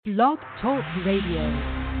Blog Talk Radio.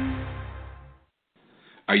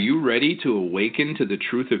 Are you ready to awaken to the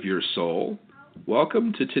truth of your soul?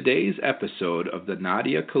 Welcome to today's episode of the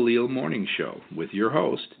Nadia Khalil Morning Show with your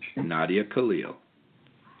host, Nadia Khalil.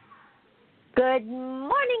 Good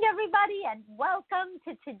morning, everybody, and welcome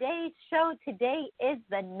to today's show. Today is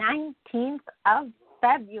the 19th of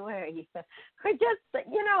February. We're just,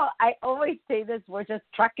 I always say this, we're just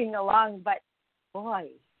trucking along, but boy,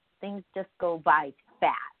 things just go by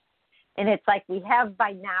fast. And it's like we have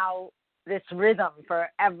by now this rhythm for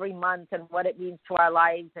every month and what it means to our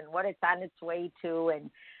lives and what it's on its way to.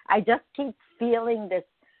 And I just keep feeling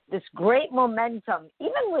this great momentum,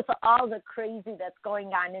 even with all the crazy that's going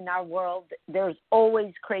on in our world. There's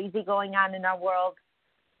always crazy going on in our world.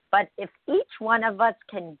 But if each one of us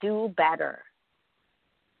can do better,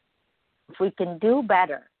 if we can do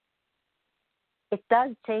better, it does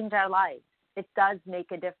change our lives. It does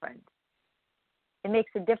make a difference. It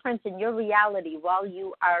makes a difference in your reality while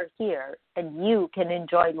you are here, and you can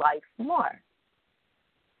enjoy life more.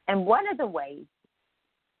 And one of the ways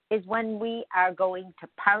is when we are going to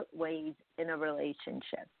part ways in a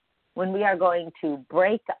relationship, when we are going to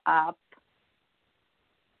break up,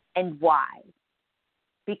 and why?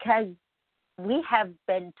 Because we have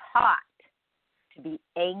been taught to be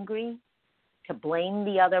angry, to blame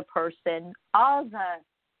the other person, all the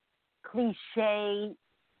cliche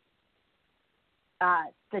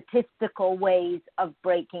statistical ways of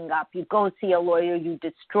breaking up. You go see a lawyer, you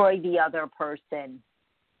destroy the other person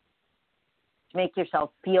to make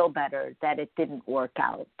yourself feel better that it didn't work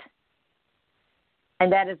out.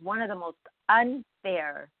 And that is one of the most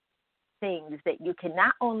unfair things that you can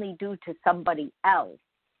not only do to somebody else,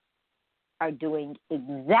 are doing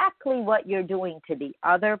exactly what you're doing to the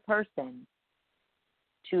other person,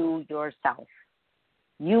 to yourself.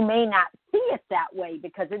 You may not see it that way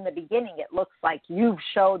because in the beginning it looks like you've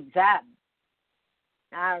showed them.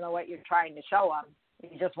 I don't know what you're trying to show them.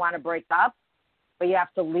 You just want to break up, but you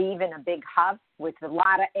have to leave in a big huff with a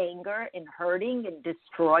lot of anger and hurting and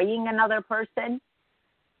destroying another person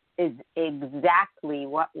is exactly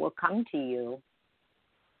what will come to you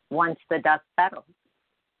once the dust settles.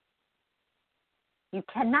 You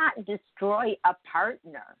cannot destroy a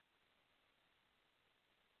partner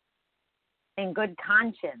in good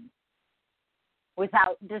conscience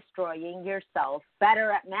without destroying yourself.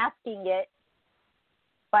 Better at masking it,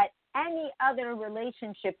 but any other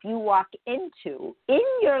relationship you walk into in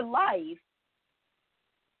your life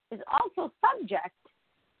is also subject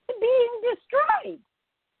to being destroyed.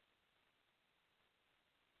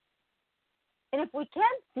 And if we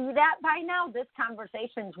can't see that by now, this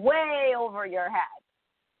conversation's way over your head.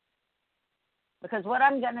 Because what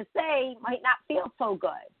I'm going to say might not feel so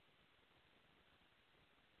good.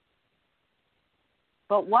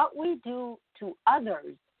 But what we do to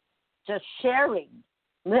others, just sharing,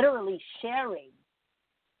 literally sharing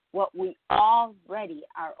what we already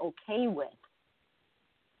are okay with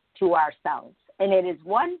to ourselves. And it is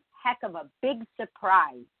one heck of a big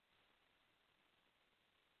surprise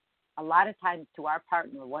a lot of times to our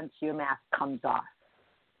partner once your mask comes off.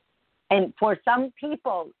 And for some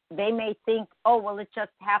people, they may think, oh, well, it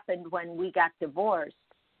just happened when we got divorced.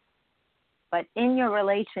 But in your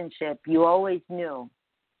relationship, you always knew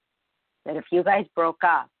that if you guys broke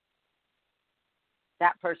up,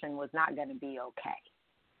 that person was not going to be okay.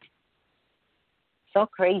 So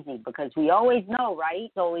crazy because we always know,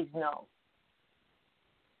 right? Always know.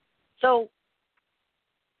 So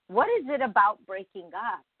what is it about breaking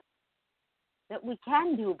up that we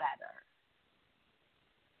can do better?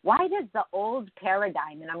 Why does the old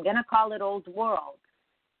paradigm, and I'm going to call it old world,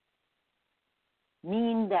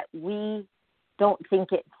 mean that we don't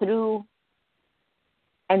think it through,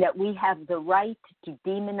 and that we have the right to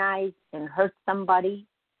demonize and hurt somebody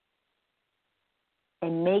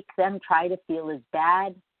and make them try to feel as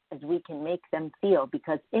bad as we can make them feel?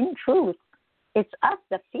 Because in truth, it's us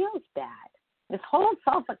that feels bad. This whole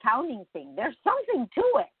self-accounting thing, there's something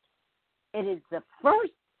to it. It is the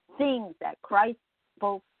first thing that Christ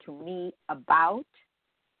spoke to me about.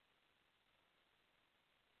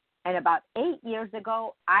 And about 8 years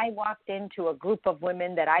ago, I walked into a group of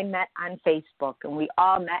women that I met on Facebook, and we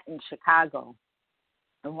all met in Chicago.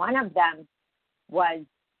 And one of them was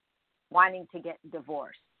wanting to get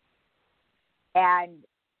divorced. And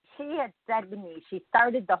she had said to me, she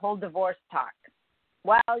started the whole divorce talk.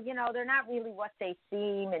 Well, they're not really what they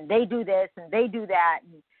seem, and they do this and they do that.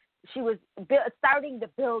 And she was starting to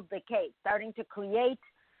build the case, starting to create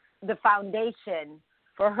the foundation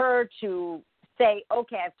for her to say,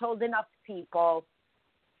 okay, I've told enough people.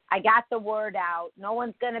 I got the word out. No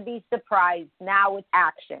one's going to be surprised. Now it's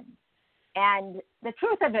action. And the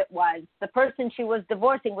truth of it was the person she was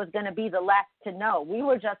divorcing was going to be the last to know. We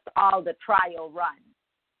were just all the trial run.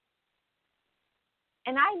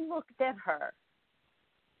 And I looked at her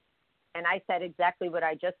and I said exactly what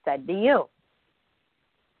I just said to you.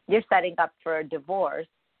 You're setting up for a divorce.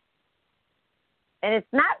 And it's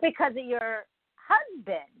not because of your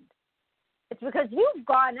husband. It's because you've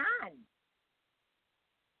gone on.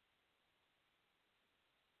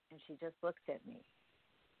 And she just looked at me.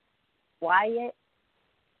 Wyatt,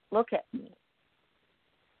 look at me.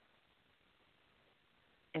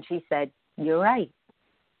 And she said, you're right.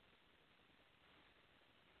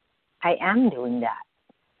 I am doing that.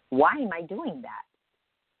 Why am I doing that?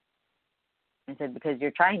 I said, because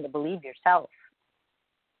you're trying to believe yourself.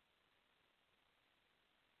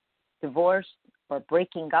 Divorce or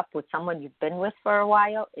breaking up with someone you've been with for a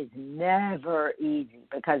while is never easy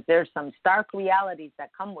because there's some stark realities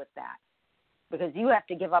that come with that. Because you have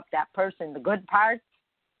to give up that person the good parts,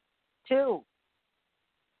 too.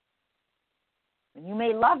 And you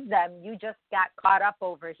may love them, you just got caught up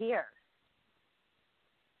over here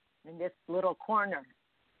in this little corner.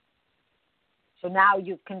 So now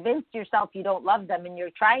you've convinced yourself you don't love them, and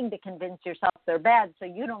you're trying to convince yourself they're bad so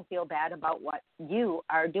you don't feel bad about what you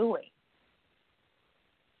are doing.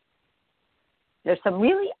 There's some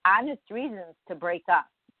really honest reasons to break up,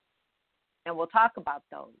 and we'll talk about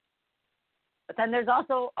those. But then there's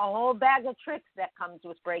also a whole bag of tricks that comes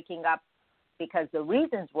with breaking up, because the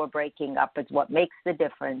reasons we're breaking up is what makes the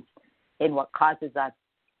difference in what causes us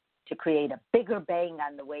to create a bigger bang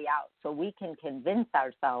on the way out so we can convince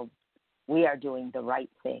ourselves we are doing the right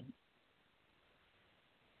thing.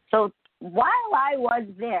 So while I was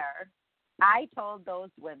there, I told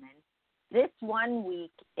those women, this 1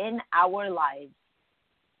 week in our lives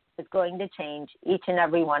is going to change each and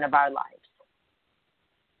every one of our lives.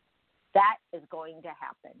 That is going to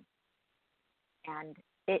happen. And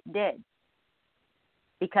it did.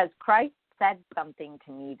 Because Christ said something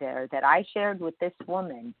to me there that I shared with this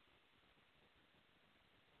woman.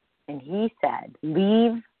 And he said,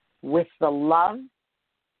 leave with the love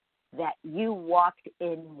that you walked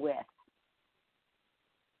in with.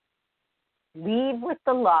 Leave with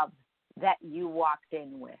the love that you walked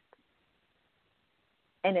in with.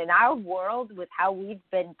 And in our world, with how we've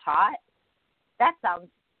been taught, that sounds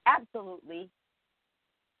absolutely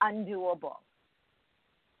undoable.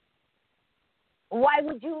 Why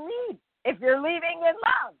would you leave if you're leaving in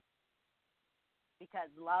love? Because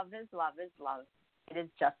love is love is love. It is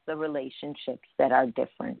just the relationships that are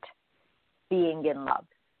different, being in love.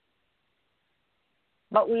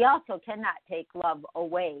 But we also cannot take love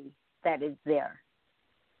away that is there.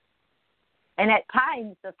 And at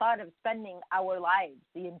times, the thought of spending our lives,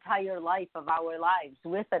 the entire life of our lives,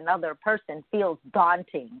 with another person feels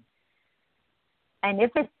daunting. And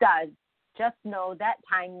if it does, just know that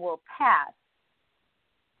time will pass.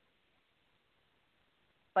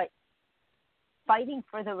 But fighting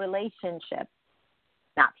for the relationship,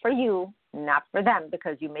 not for you, not for them,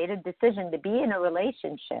 because you made a decision to be in a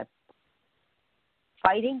relationship,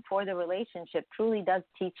 fighting for the relationship truly does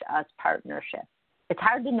teach us partnership. It's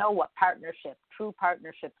hard to know what partnership, true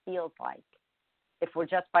partnership, feels like if we're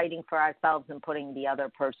just fighting for ourselves and putting the other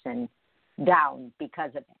person down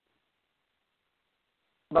because of it.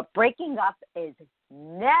 But breaking up is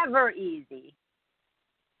never easy.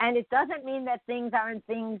 And it doesn't mean that things aren't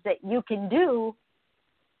things that you can do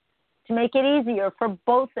to make it easier for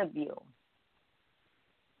both of you.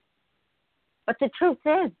 But the truth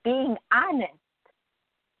is, being honest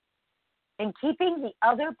and keeping the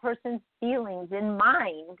other person's feelings in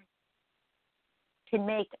mind can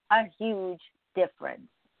make a huge difference.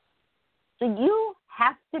 So you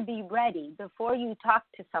have to be ready before you talk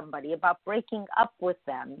to somebody about breaking up with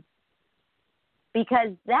them, because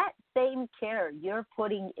that same care you're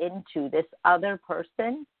putting into this other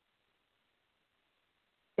person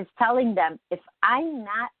is telling them, if I'm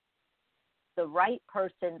not the right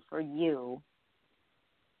person for you,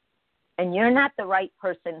 and you're not the right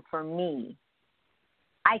person for me,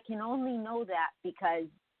 I can only know that because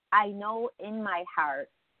I know in my heart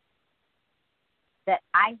that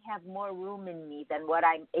I have more room in me than what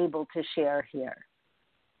I'm able to share here.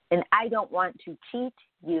 And I don't want to cheat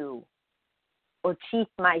you or cheat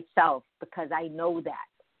myself because I know that.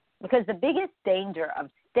 Because the biggest danger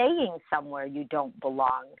of staying somewhere you don't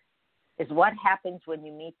belong is what happens when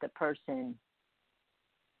you meet the person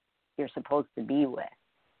you're supposed to be with,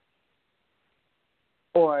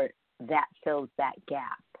 or that fills that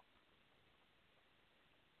gap.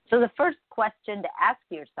 So the first question to ask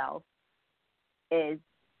yourself is,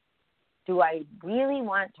 do I really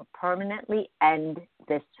want to permanently end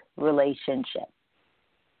this relationship?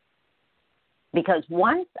 Because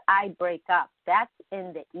once I break up, that's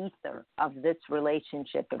in the ether of this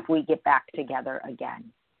relationship if we get back together again.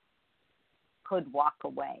 Could walk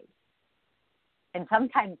away. And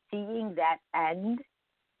sometimes seeing that end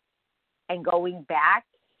and going back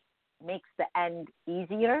makes the end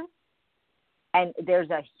easier. And there's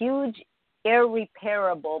a huge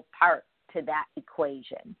irreparable part to that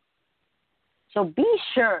equation. So be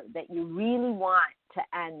sure that you really want to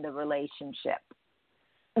end the relationship.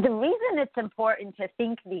 The reason it's important to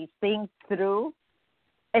think these things through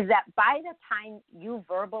is that by the time you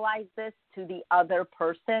verbalize this to the other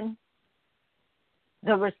person,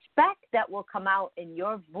 the respect that will come out in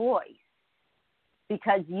your voice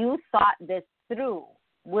because you thought this through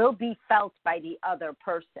will be felt by the other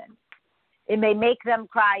person. It may make them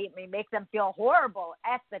cry. It may make them feel horrible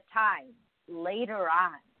at the time. Later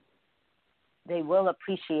on, they will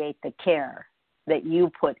appreciate the care that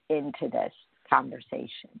you put into this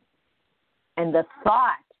conversation and the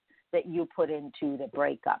thought that you put into the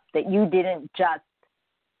breakup, that you didn't just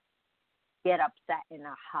get upset in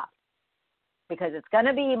a huff. Because it's going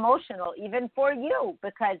to be emotional even for you,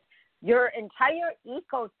 because your entire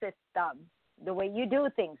ecosystem, the way you do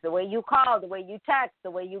things, the way you call, the way you text,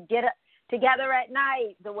 the way you get together at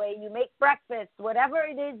night, the way you make breakfast, whatever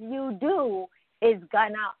it is you do is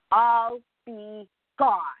going to all be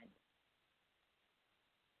gone.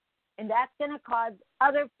 And that's going to cause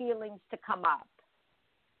other feelings to come up.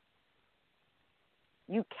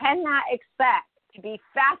 You cannot expect to be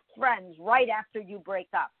fast friends right after you break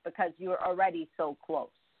up because you're already so close.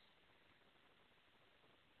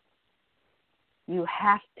 You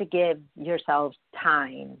have to give yourselves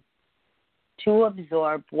time to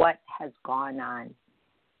absorb what has gone on.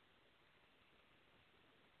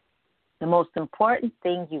 The most important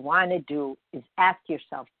thing you want to do is ask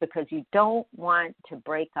yourself, because you don't want to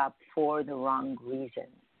break up for the wrong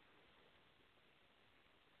reasons.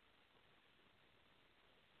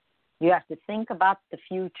 You have to think about the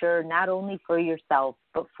future, not only for yourself,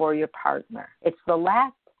 but for your partner. It's the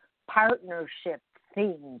last partnership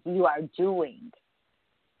thing you are doing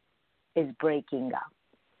is breaking up.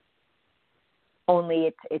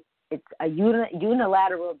 Only it's a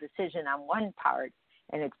unilateral decision on one part,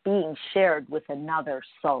 and it's being shared with another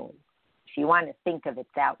soul, if you want to think of it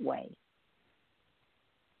that way.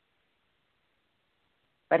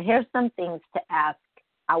 But here's some things to ask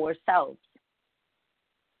ourselves,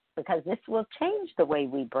 because this will change the way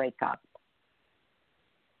we break up.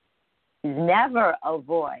 Never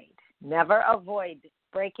avoid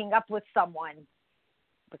breaking up with someone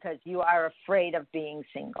because you are afraid of being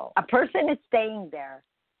single. A person is staying there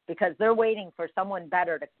because they're waiting for someone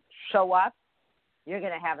better to show up. You're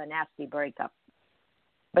going to have a nasty breakup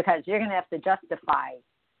because you're going to have to justify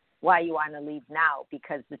why you want to leave now,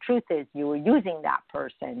 because the truth is you were using that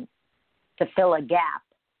person to fill a gap.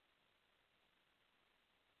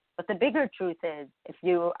 But the bigger truth is, if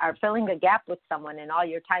you are filling a gap with someone and all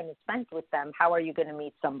your time is spent with them, how are you going to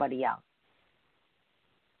meet somebody else?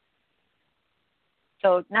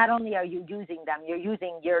 So not only are you using them, you're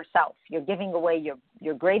using yourself. You're giving away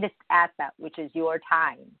your greatest asset, which is your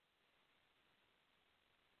time.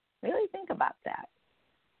 Really think about that.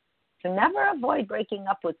 So never avoid breaking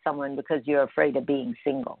up with someone because you're afraid of being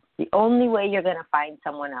single. The only way you're going to find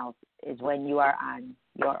someone else is when you are on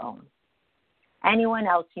your own. Anyone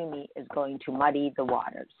else you meet is going to muddy the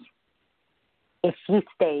waters if you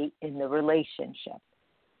stay in the relationship.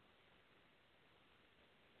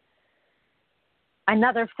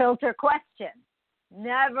 Another filter question.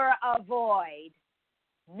 Never avoid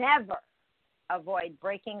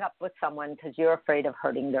breaking up with someone because you're afraid of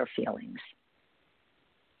hurting their feelings.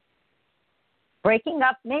 Breaking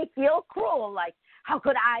up may feel cruel, like, how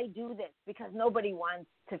could I do this? Because nobody wants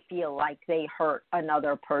to feel like they hurt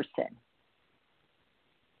another person.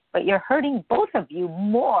 But you're hurting both of you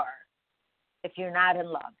more if you're not in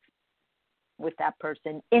love with that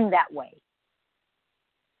person in that way.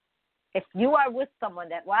 If you are with someone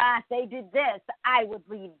that, if they did this, I would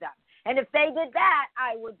leave them. And if they did that,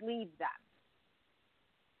 I would leave them.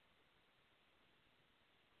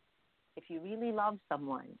 If you really love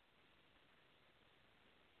someone,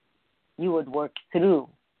 you would work through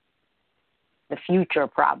the future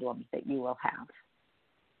problems that you will have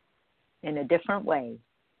in a different way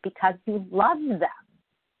because you love them.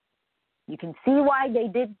 You can see why they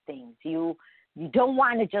did things. You don't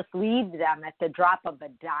want to just leave them at the drop of a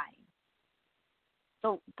dime.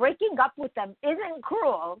 So breaking up with them isn't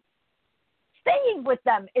cruel. Staying with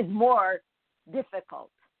them is more difficult.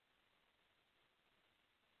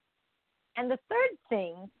 And the third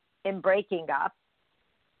thing in breaking up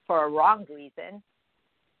for a wrong reason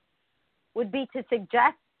would be to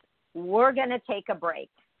suggest we're going to take a break.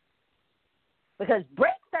 Because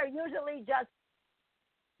breaks are usually just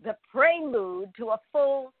the prelude to a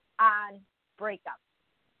full-on breakup.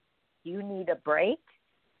 You need a break.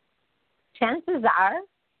 Chances are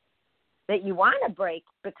that you want a break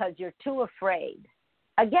because you're too afraid,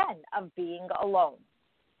 again, of being alone.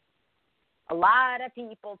 A lot of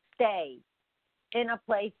people stay in a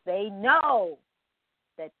place they know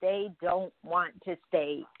that they don't want to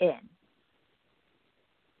stay in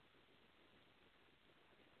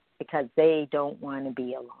because they don't want to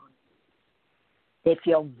be alone. They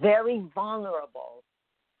feel very vulnerable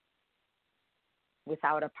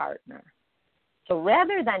without a partner. So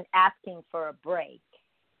rather than asking for a break,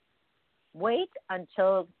 wait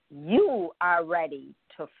until you are ready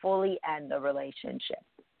to fully end the relationship.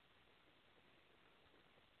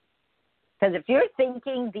 Because if you're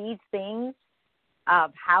thinking these things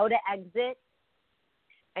of how to exit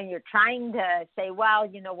and you're trying to say, well,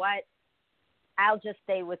 you know what, I'll just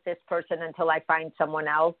stay with this person until I find someone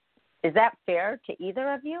else, is that fair to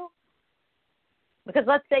either of you? Because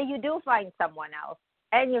let's say you do find someone else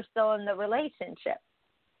and you're still in the relationship.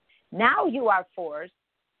 Now you are forced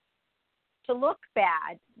to look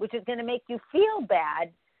bad, which is going to make you feel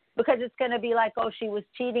bad because it's going to be like, oh, she was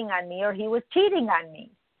cheating on me or he was cheating on me.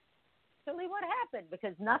 Actually, what happened?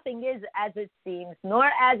 Because nothing is as it seems, nor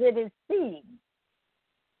as it is seen.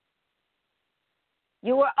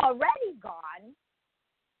 You were already gone,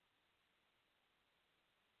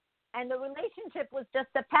 and the relationship was just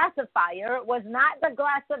a pacifier. It was not the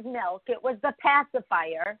glass of milk. It was the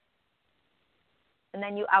pacifier. And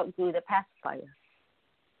then you outgrew the pacifier.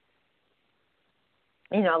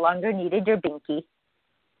 You no longer needed your binky,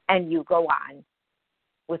 and you go on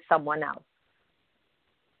with someone else.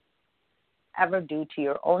 Ever do to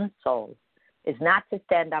your own soul is not to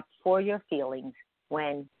stand up for your feelings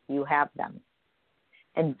when you have them.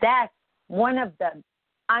 And that's one of the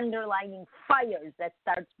underlining fires that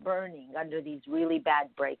starts burning under these really bad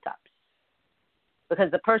breakups.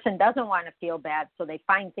 Because the person doesn't want to feel bad, so they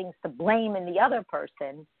find things to blame in the other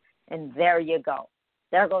person, and there you go.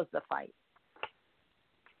 There goes the fight.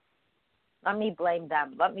 Let me blame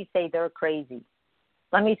them. Let me say they're crazy.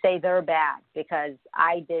 Let me say they're bad because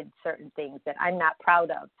I did certain things that I'm not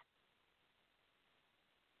proud of.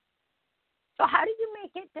 So how do you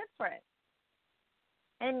make it different?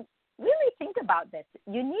 And really think about this.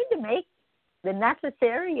 You need to make the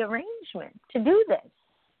necessary arrangement to do this.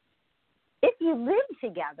 If you live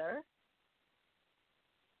together,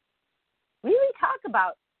 really talk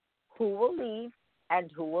about who will leave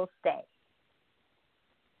and who will stay.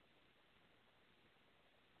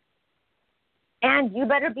 And you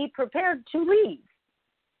better be prepared to leave.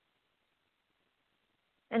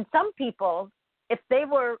 And some people, if they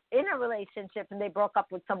were in a relationship and they broke up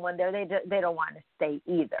with someone there, they don't want to stay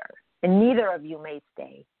either. And neither of you may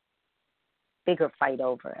stay. Bigger fight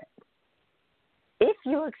over it. If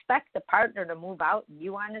you expect the partner to move out and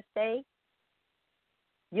you want to stay,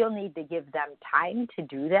 you'll need to give them time to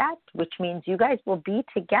do that, which means you guys will be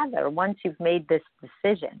together once you've made this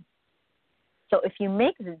decision. So if you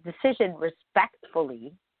make the decision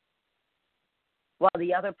respectfully while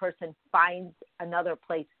the other person finds another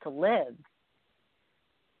place to live,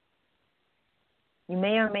 you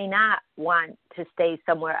may or may not want to stay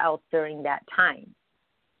somewhere else during that time.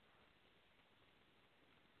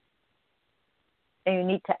 And you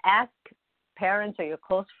need to ask parents or your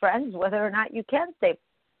close friends whether or not you can stay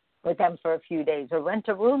with them for a few days or rent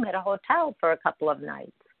a room at a hotel for a couple of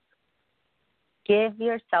nights. Give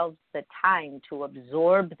yourselves the time to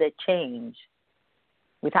absorb the change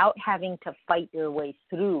without having to fight your way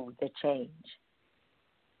through the change.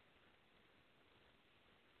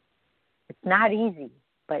 It's not easy,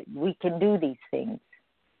 but we can do these things.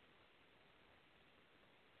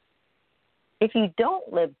 If you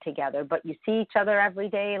don't live together, but you see each other every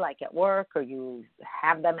day, like at work, or you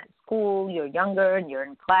have them at school, you're younger and you're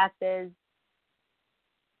in classes,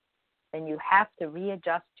 then you have to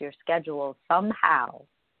readjust your schedule somehow.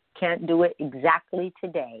 Can't do it exactly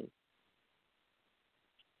today.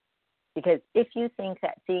 Because if you think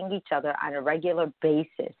that seeing each other on a regular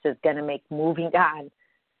basis is going to make moving on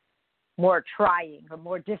more trying or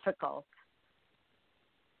more difficult,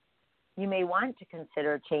 you may want to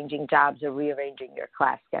consider changing jobs or rearranging your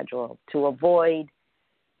class schedule to avoid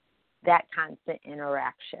that constant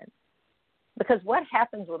interaction. Because what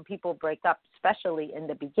happens when people break up, especially in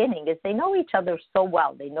the beginning, is they know each other so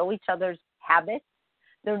well. They know each other's habits.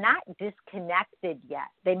 They're not disconnected yet.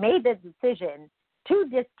 They made the decision to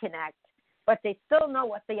disconnect, but they still know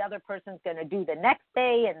what the other person's going to do the next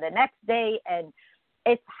day and the next day, and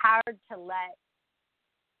it's hard to let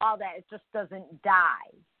all that, it just doesn't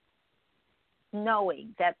die.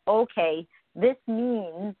 knowing that, okay, this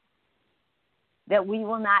means that we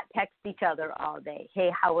will not text each other all day.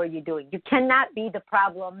 Hey, how are you doing? You cannot be the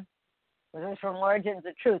problem. This is from Origins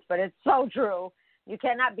of Truth, but it's so true. You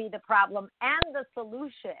cannot be the problem and the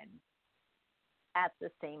solution at the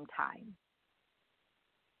same time.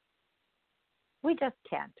 We just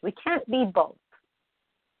can't. We can't be both.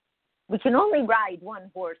 We can only ride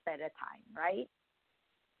one horse at a time, right?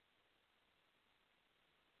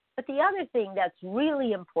 But the other thing that's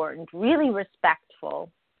really important, really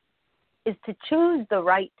respectful, is to choose the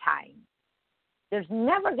right time. There's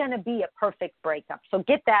never going to be a perfect breakup, so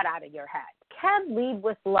get that out of your head. Can lead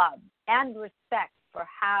with love and respect for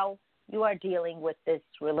how you are dealing with this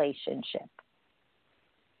relationship.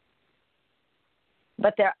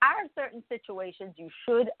 But there are certain situations you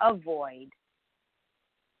should avoid.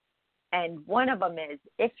 And one of them is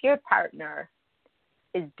if your partner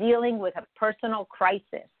is dealing with a personal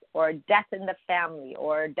crisis or a death in the family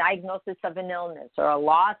or a diagnosis of an illness or a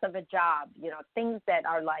loss of a job, things that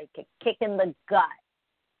are like a kick in the gut,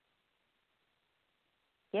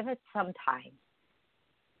 give it some time.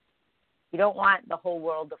 You don't want the whole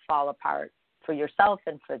world to fall apart for yourself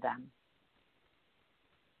and for them.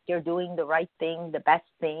 You're doing the right thing, the best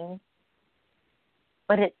thing,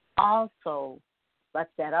 but it also lets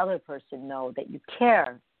that other person know that you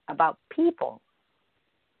care about people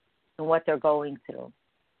and what they're going through.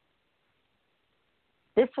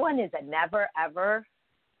 This one is a never, ever,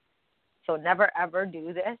 so never, ever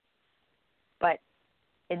do this. But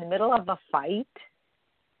in the middle of a fight,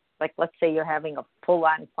 like let's say you're having a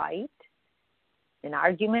full-on fight, an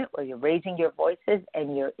argument where you're raising your voices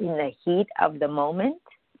and you're in the heat of the moment,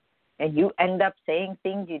 and you end up saying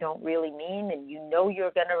things you don't really mean and you know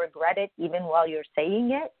you're going to regret it even while you're saying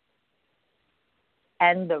it,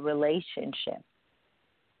 end the relationship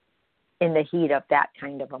in the heat of that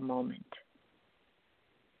kind of a moment.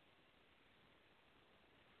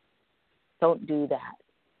 Don't do that.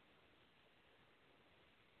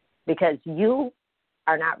 Because you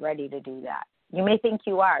are not ready to do that. You may think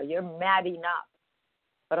you are. You're mad enough.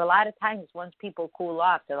 But a lot of times once people cool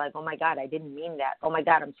off, they're like, oh, my God, I didn't mean that. Oh, my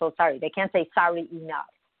God, I'm so sorry. They can't say sorry enough.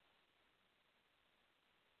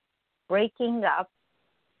 Breaking up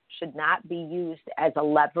should not be used as a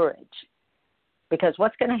leverage. Because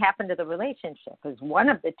what's going to happen to the relationship is one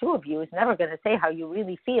of the two of you is never going to say how you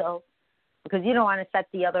really feel because you don't want to set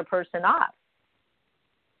the other person off.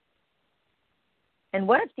 And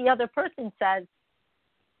what if the other person says,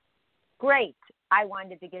 great, I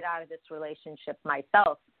wanted to get out of this relationship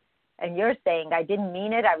myself. And you're saying, I didn't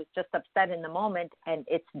mean it. I was just upset in the moment and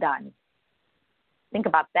it's done. Think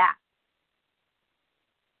about that.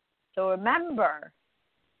 So remember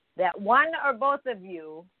that one or both of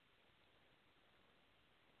you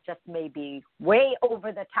just may be way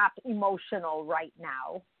over the top emotional right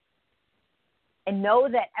now. And know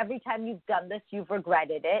that every time you've done this, you've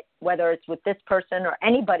regretted it, whether it's with this person or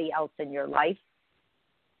anybody else in your life.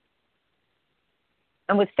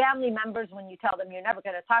 And with family members, when you tell them you're never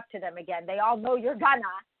going to talk to them again, they all know you're gonna.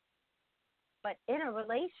 But in a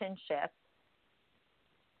relationship,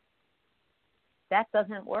 that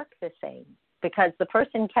doesn't work the same because the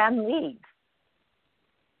person can leave.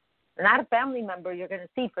 They're not a family member you're going to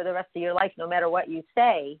see for the rest of your life, no matter what you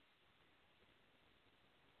say.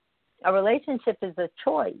 A relationship is a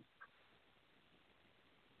choice.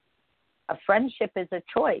 A friendship is a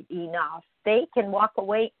choice enough. They can walk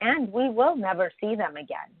away and we will never see them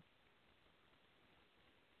again.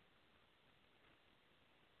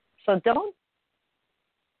 So don't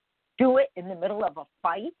do it in the middle of a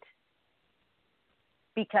fight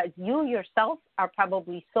because you yourself are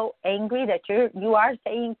probably so angry that you are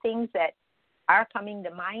saying things that are coming to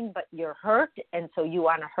mind, but you're hurt, and so you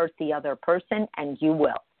want to hurt the other person, and you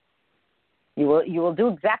will. You will do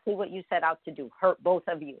exactly what you set out to do, hurt both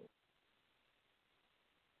of you.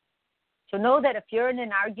 So know that if you're in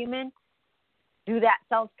an argument, do that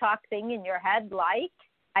self-talk thing in your head like,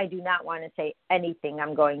 I do not want to say anything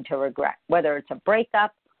I'm going to regret, whether it's a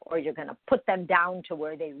breakup or you're going to put them down to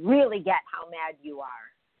where they really get how mad you are.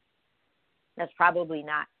 That's probably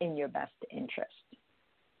not in your best interest.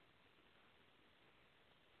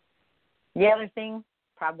 The other thing,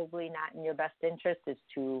 probably not in your best interest, is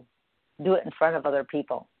to do it in front of other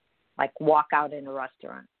people, like walk out in a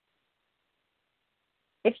restaurant.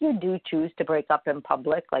 If you do choose to break up in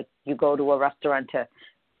public, like you go to a restaurant to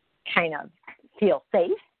kind of feel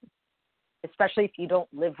safe, especially if you don't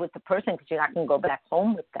live with the person because you're not going to go back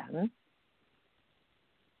home with them,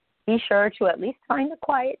 be sure to at least find a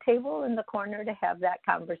quiet table in the corner to have that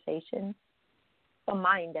conversation. Keep in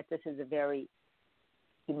mind that this is a very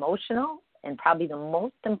emotional and probably the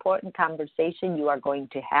most important conversation you are going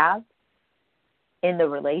to have in the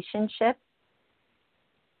relationship,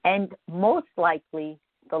 and most likely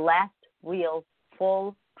the last real,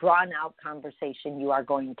 full, drawn-out conversation you are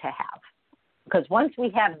going to have. Because once we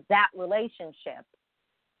have that relationship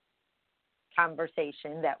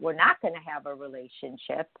conversation that we're not going to have a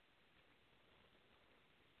relationship,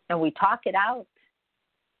 and we talk it out,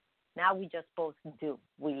 now we just both do.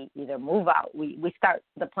 We either move out, we start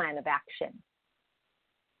the plan of action.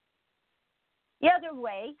 The other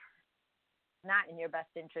way, not in your best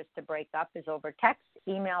interest to break up, is over text,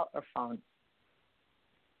 email, or phone.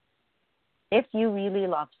 If you really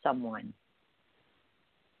love someone,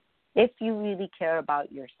 if you really care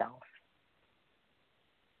about yourself,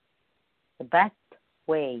 the best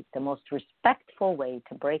way, the most respectful way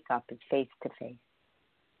to break up is face-to-face.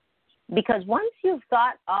 Because once you've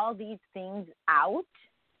thought all these things out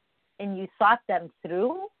and you thought them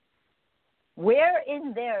through, where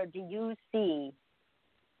in there do you see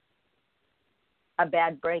a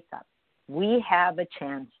bad breakup? We have a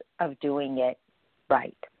chance of doing it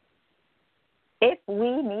right. If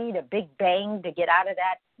we need a big bang to get out of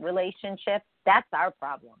that relationship, that's our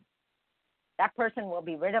problem. That person will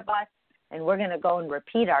be rid of us, and we're going to go and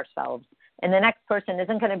repeat ourselves. And the next person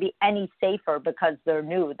isn't going to be any safer because they're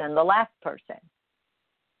new than the last person.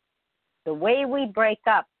 The way we break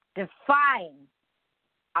up defines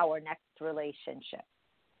our next relationship.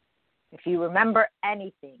 If you remember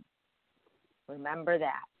anything, remember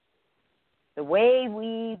that. The way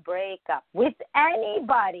we break up with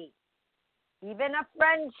anybody, even a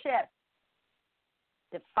friendship,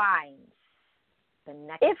 defines the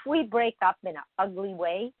next. If we break up in an ugly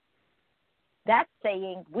way, that's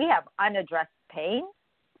saying we have unaddressed pain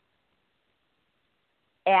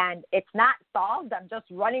and it's not solved. I'm just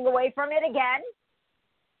running away from it again.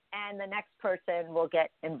 And the next person will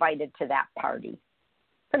get invited to that party.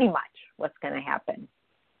 Pretty much what's going to happen.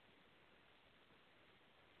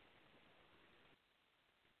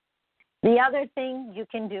 The other thing you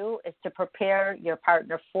can do is to prepare your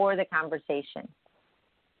partner for the conversation.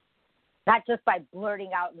 Not just by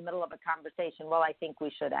blurting out in the middle of a conversation, well, I think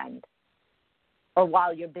we should end. Or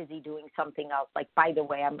while you're busy doing something else, like, by the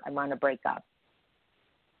way, I'm on a breakup.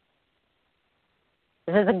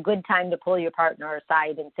 This is a good time to pull your partner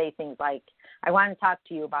aside and say things like, I want to talk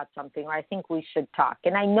to you about something, or I think we should talk.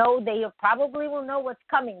 And I know they probably will know what's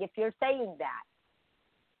coming if you're saying that.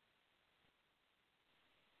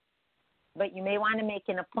 But you may want to make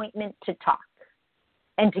an appointment to talk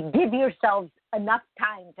and to give yourselves enough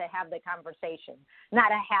time to have the conversation,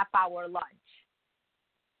 not a half-hour lunch,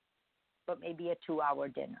 but maybe a 2-hour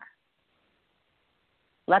dinner.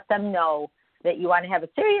 Let them know that you want to have a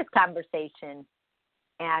serious conversation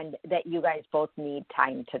and that you guys both need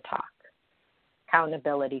time to talk.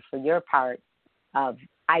 Accountability for your part of,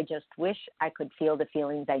 I just wish I could feel the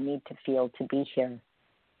feelings I need to feel to be here.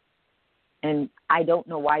 And I don't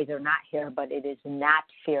know why they're not here, but it is not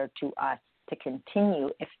fair to us to continue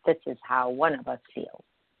if this is how one of us feels.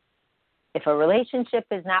 If a relationship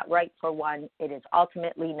is not right for one, it is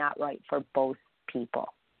ultimately not right for both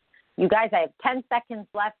people. You guys, I have 10 seconds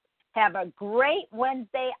left. Have a great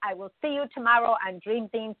Wednesday. I will see you tomorrow on Dream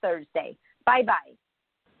Theme Thursday. Bye-bye.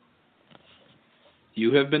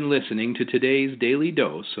 You have been listening to today's daily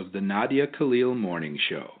dose of the Nadia Khalil Morning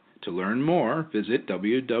Show. To learn more, visit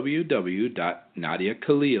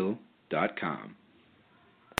www.nadiakhalil.com.